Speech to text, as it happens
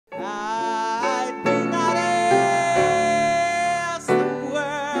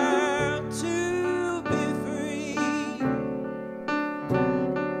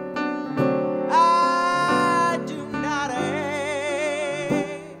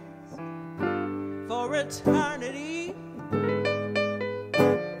eternity.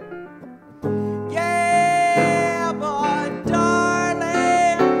 Yeah, but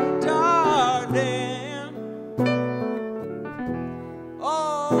darling, darling,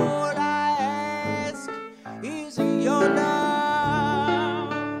 all I ask is your love.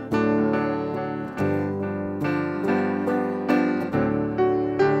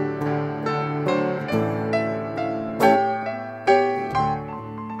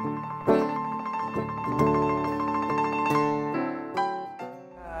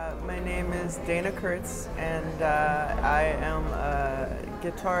 My name is Dayna Kurtz, and I am a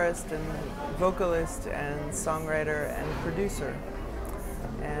guitarist and vocalist and songwriter and producer.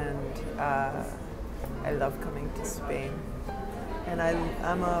 And I love coming to Spain. And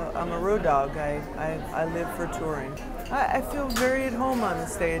I'm a road dog. I live for touring. I feel very at home on the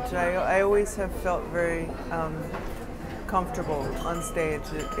stage. I always have felt very comfortable on stage.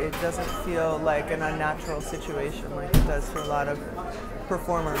 It doesn't feel like an unnatural situation like it does for a lot of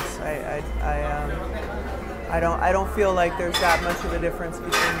performers. I don't feel like there's that much of a difference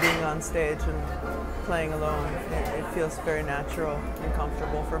between being on stage and playing alone. It feels very natural and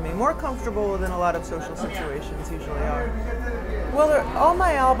comfortable for me. More comfortable than a lot of social situations usually are. Well, all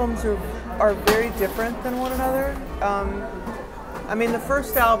my albums are very different than one another. I mean, the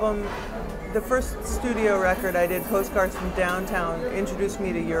first album, the first studio record I did, Postcards from Downtown, introduced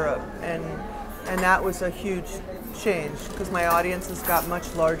me to Europe, and that was a huge change because my audiences got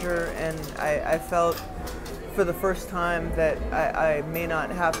much larger, and I felt for the first time that I may not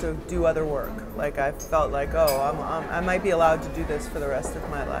have to do other work. Like, I felt like, oh, I might be allowed to do this for the rest of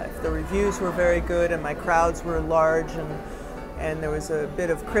my life. The reviews were very good, and my crowds were large, and there was a bit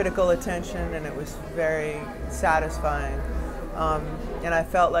of critical attention, and it was very satisfying. And I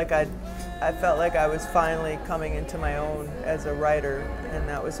felt like I was finally coming into my own as a writer, and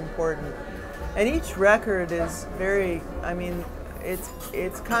that was important. And each record is very, I mean,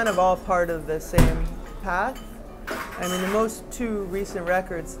 it's kind of all part of the same path. I mean, the most two recent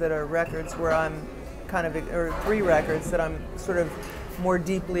records that are records where I'm kind of, or three records that I'm sort of more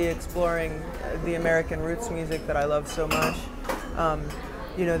deeply exploring the American roots music that I love so much.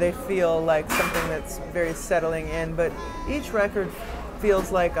 You know, they feel like something that's very settling in, but each record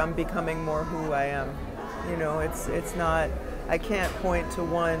feels like I'm becoming more who I am. You know, it's not, I can't point to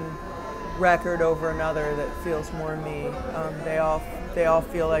one record over another that feels more me. They all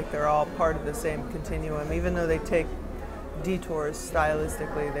feel like they're all part of the same continuum, even though they take detours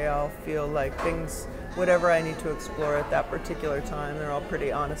stylistically. They all feel like things, whatever I need to explore at that particular time, they're all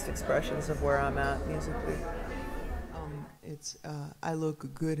pretty honest expressions of where I'm at musically. It's I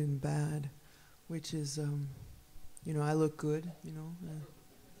look good and bad, which is, you know, I look good, you know,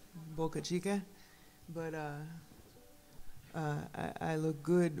 boca chica, but I look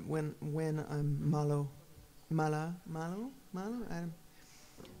good when I'm malo.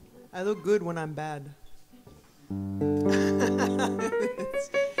 I look good when I'm bad.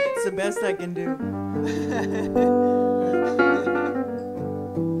 It's the best I can do.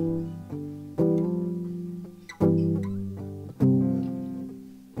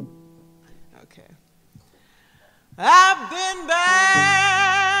 Okay. I've been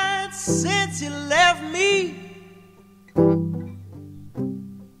bad since you left me.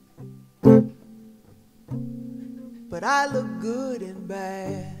 But I look good and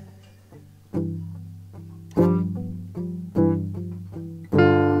bad.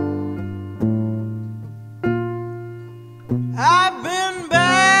 I've been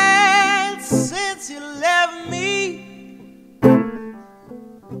bad since you left me.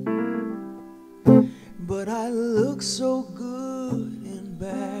 But I look so good and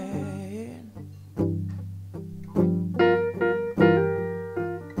bad.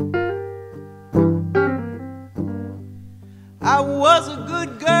 I was a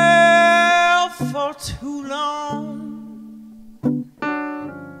good girl for too long,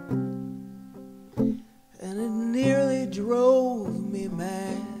 and it nearly drove me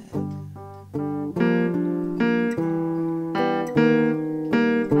mad.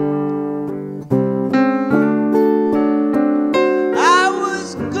 I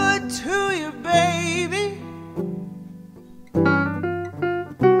was good to you, baby,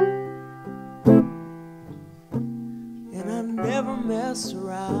 and I never messed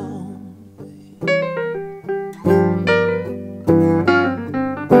around.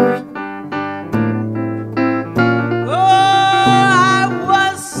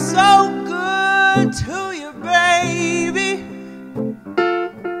 To you, baby.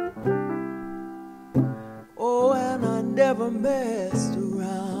 Oh, and I never messed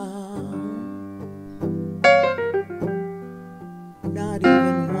around, not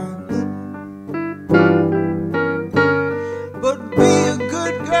even once.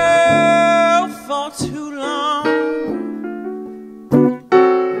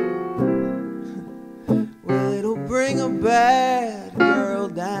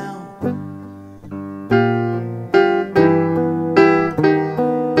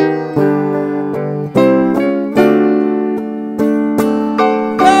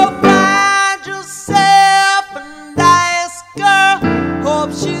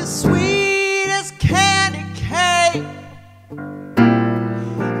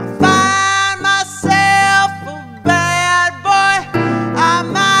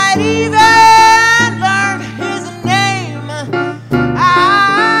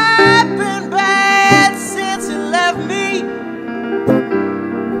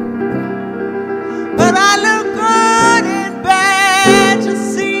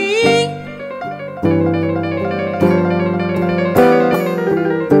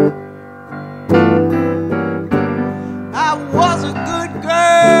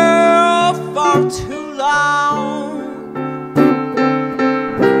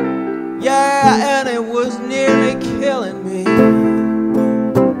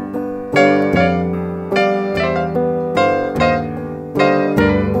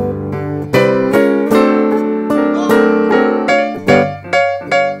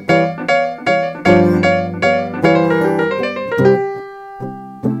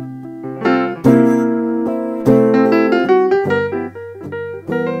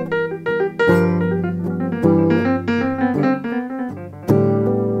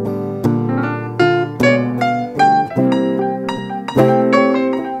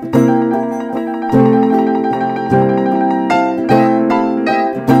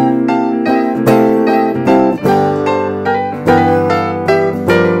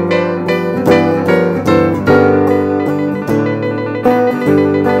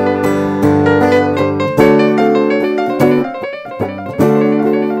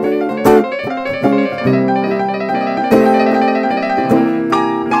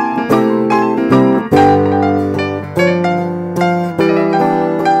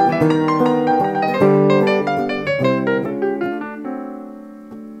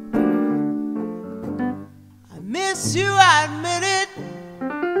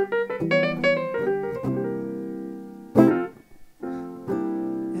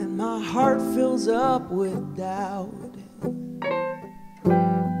 heart fills up with doubt.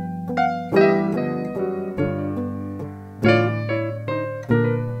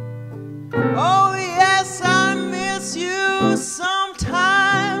 Oh yes, I miss you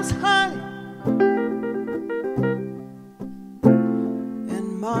sometimes, honey,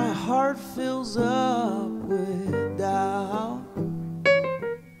 and my heart fills up with doubt.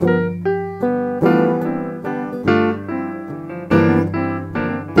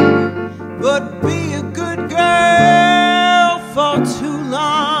 But be a good girl for too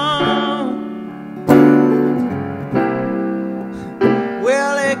long.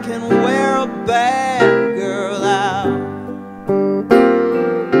 Well, it can wear a bad girl out.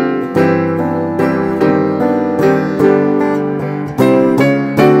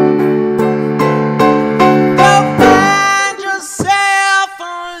 Go find yourself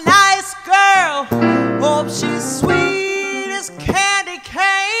a nice girl. Hope she's sweet as candy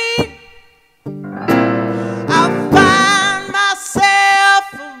cane. I'll find myself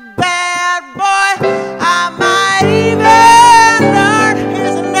a bad boy. I might even learn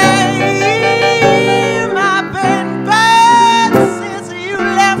his name. I've been bad since you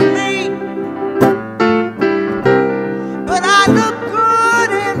left me, but I look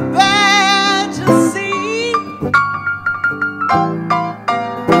good and bad to see.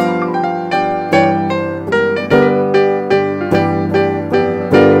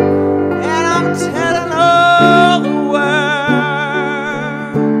 And I'm telling all the world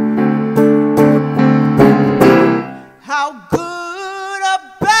how good a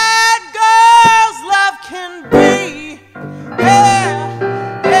bad girl's love can be. Yeah,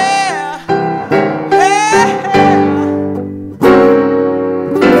 yeah, yeah.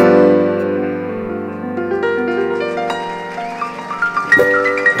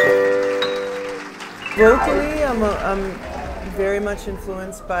 Vocally, I'm very much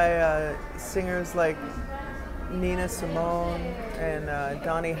influenced by singers like Nina Simone and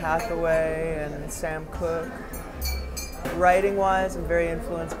Donny Hathaway and Sam Cooke. Writing-wise, I'm very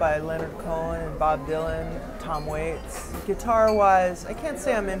influenced by Leonard Cohen and Bob Dylan, Tom Waits. Guitar-wise, I can't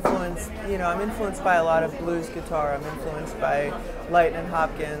say I'm influenced, I'm influenced by a lot of blues guitar. I'm influenced by Lightnin'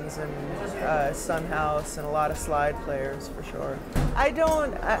 Hopkins and Son House and a lot of slide players for sure.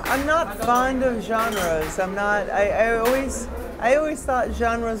 I'm not fond of genres. I always thought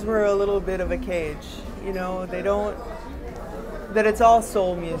genres were a little bit of a cage. That it's all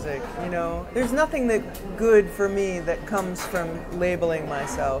soul music, There's nothing that good for me that comes from labeling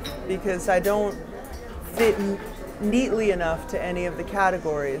myself because I don't fit neatly enough to any of the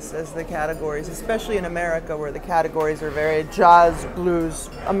categories especially in America where the categories are very jazz, blues,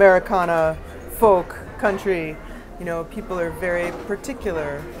 Americana, folk, country. People are very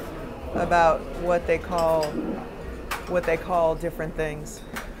particular about what they call different things.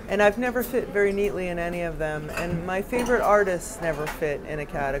 And I've never fit very neatly in any of them. And my favorite artists never fit in a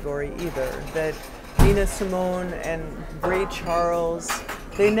category either. That Nina Simone and Ray Charles,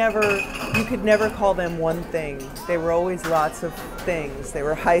 you could never call them one thing. They were always lots of things. They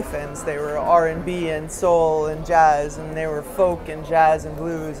were hyphens. They were R&B and soul and jazz, and they were folk and jazz and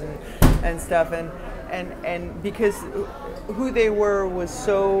blues and stuff. And because who they were was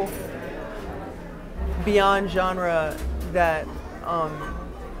so beyond genre that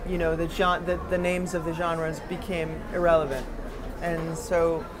the names of the genres became irrelevant. And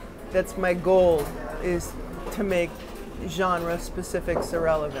so that's my goal, is to make genre specifics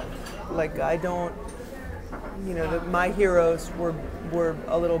irrelevant. Like my heroes were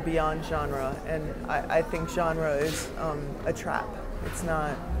a little beyond genre, and I think genre is a trap. It's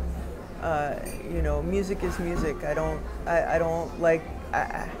not, music is music. I don't like,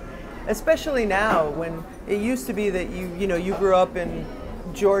 especially now when it used to be that you grew up in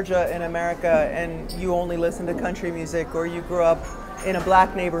Georgia in America and you only listen to country music, or you grew up in a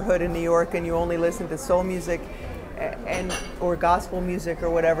black neighborhood in New York and you only listen to soul music or gospel music or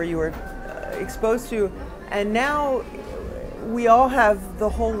whatever you were exposed to. And now we all have the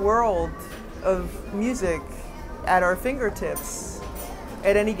whole world of music at our fingertips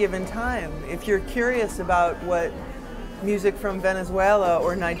at any given time. If you're curious about what music from Venezuela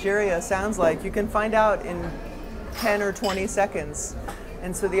or Nigeria sounds like, you can find out in 10 or 20 seconds.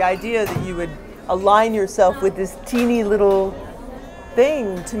 And so the idea that you would align yourself with this teeny little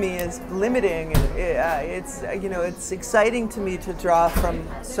thing, to me, is limiting. It's exciting to me to draw from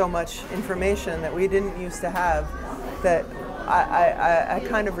so much information that we didn't used to have, that I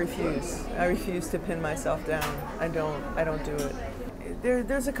kind of refuse. I refuse to pin myself down. I don't do it.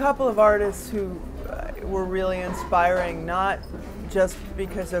 There's a couple of artists who were really inspiring, not just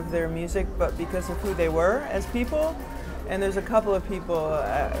because of their music, but because of who they were as people. And there's a couple of people.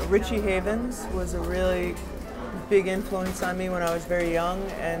 Richie Havens was a really big influence on me when I was very young,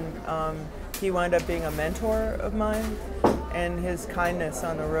 and he wound up being a mentor of mine. And his kindness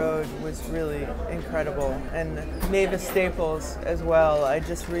on the road was really incredible. And Mavis Staples as well. I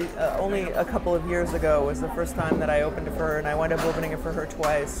just only a couple of years ago was the first time that I opened it for her, and I wound up opening it for her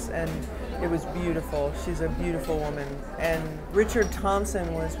twice, and it was beautiful. She's a beautiful woman. And Richard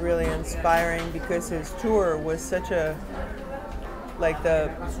Thompson was really inspiring because his tour was such a, like,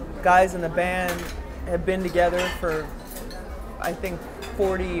 the guys in the band have been together for, I think,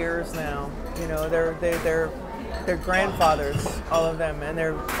 40 years now. You know, they're grandfathers, all of them, and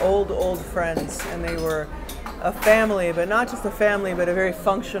they're old friends, and they were a family, but not just a family, but a very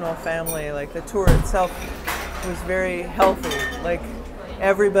functional family. Like, the tour itself was very healthy. Like,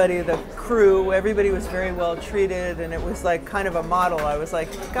 everybody, the crew, everybody was very well treated, and it was like kind of a model. I was like,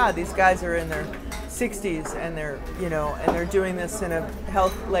 God, these guys are in their 60s, and they're, you know, and they're doing this in a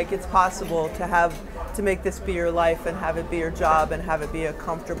health, like, it's possible to make this be your life and have it be your job and have it be a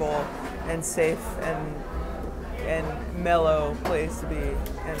comfortable and safe and mellow place to be,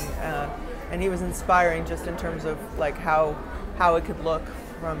 and he was inspiring just in terms of like how it could look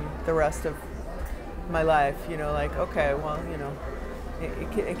from the rest of my life. You know, like, okay, well, you know,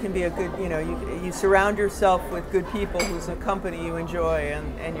 it can be a good, you know, you surround yourself with good people whose company you enjoy,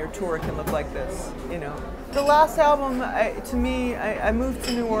 and your tour can look like this. You know, the last album, to me, I moved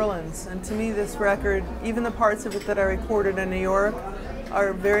to New Orleans, and to me, this record, even the parts of it that I recorded in New York,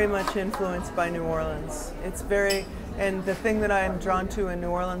 are very much influenced by New Orleans. It's very, and the thing that I'm drawn to in New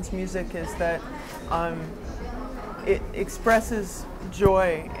Orleans music is that it expresses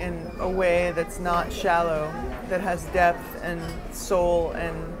joy in a way that's not shallow, that has depth and soul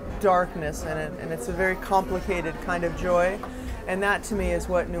and darkness in it, and it's a very complicated kind of joy. And that to me is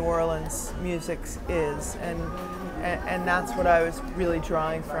what New Orleans music is, and that's what I was really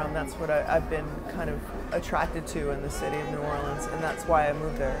drawing from. That's what I've been kind of attracted to in the city of New Orleans, and that's why I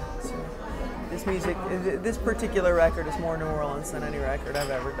moved there. So this music, this particular record is more New Orleans than any record I've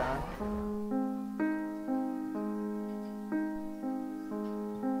ever done.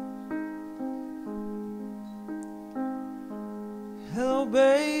 Hello,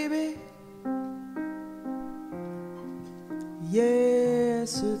 baby.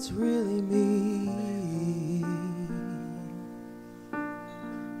 Yes, it's really me.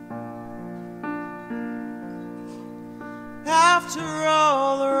 After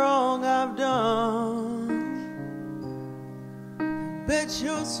all the wrong I've done, bet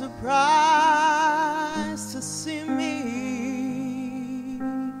you're surprised to see me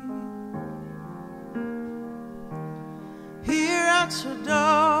here at your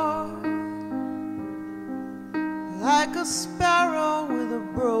door, like a sparrow with a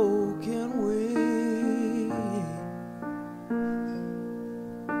broken wing.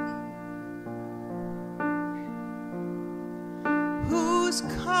 Who's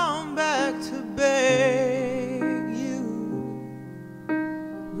come back to beg you,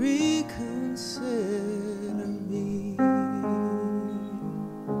 reconsider me?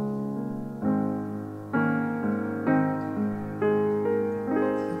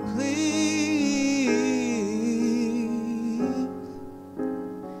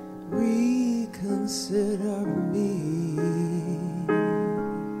 Consider me.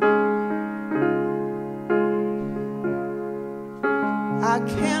 I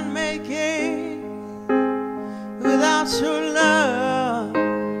can't make it without your love.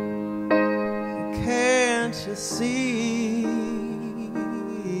 Can't you see?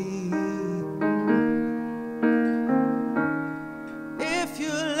 If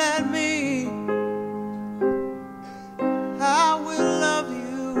you let me, I will love you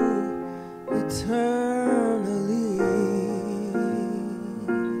eternally.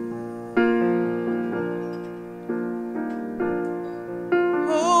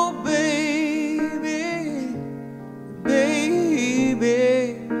 Oh, baby, baby,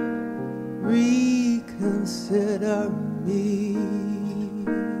 reconsider me.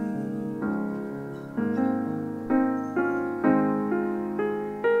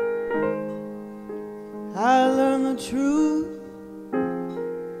 I learned the truth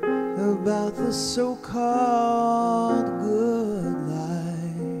about the so-called good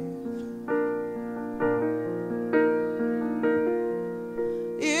life.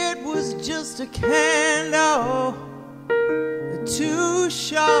 It was just a candle too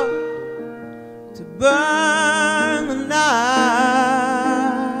short to burn the night.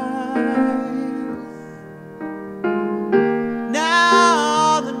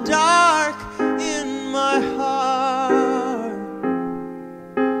 Now the dark in my heart,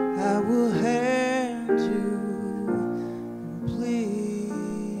 I will hand you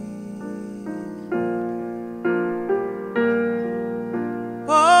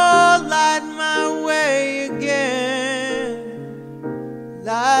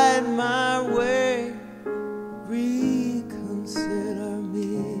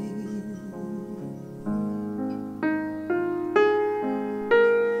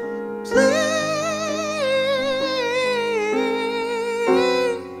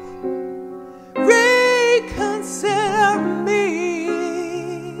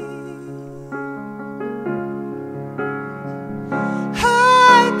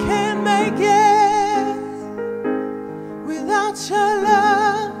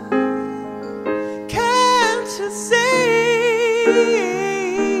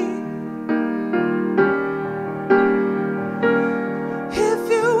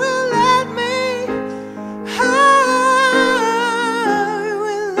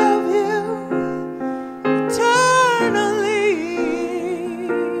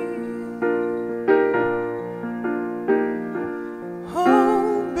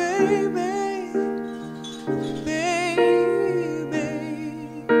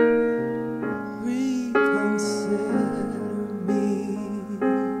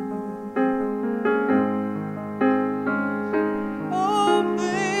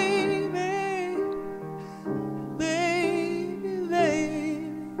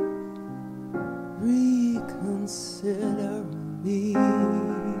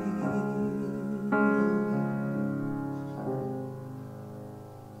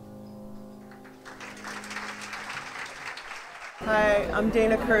Hi, I'm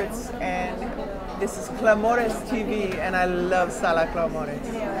Dayna Kurtz, and this is Clamores TV, and I love Sala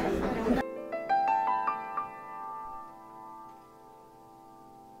Clamores.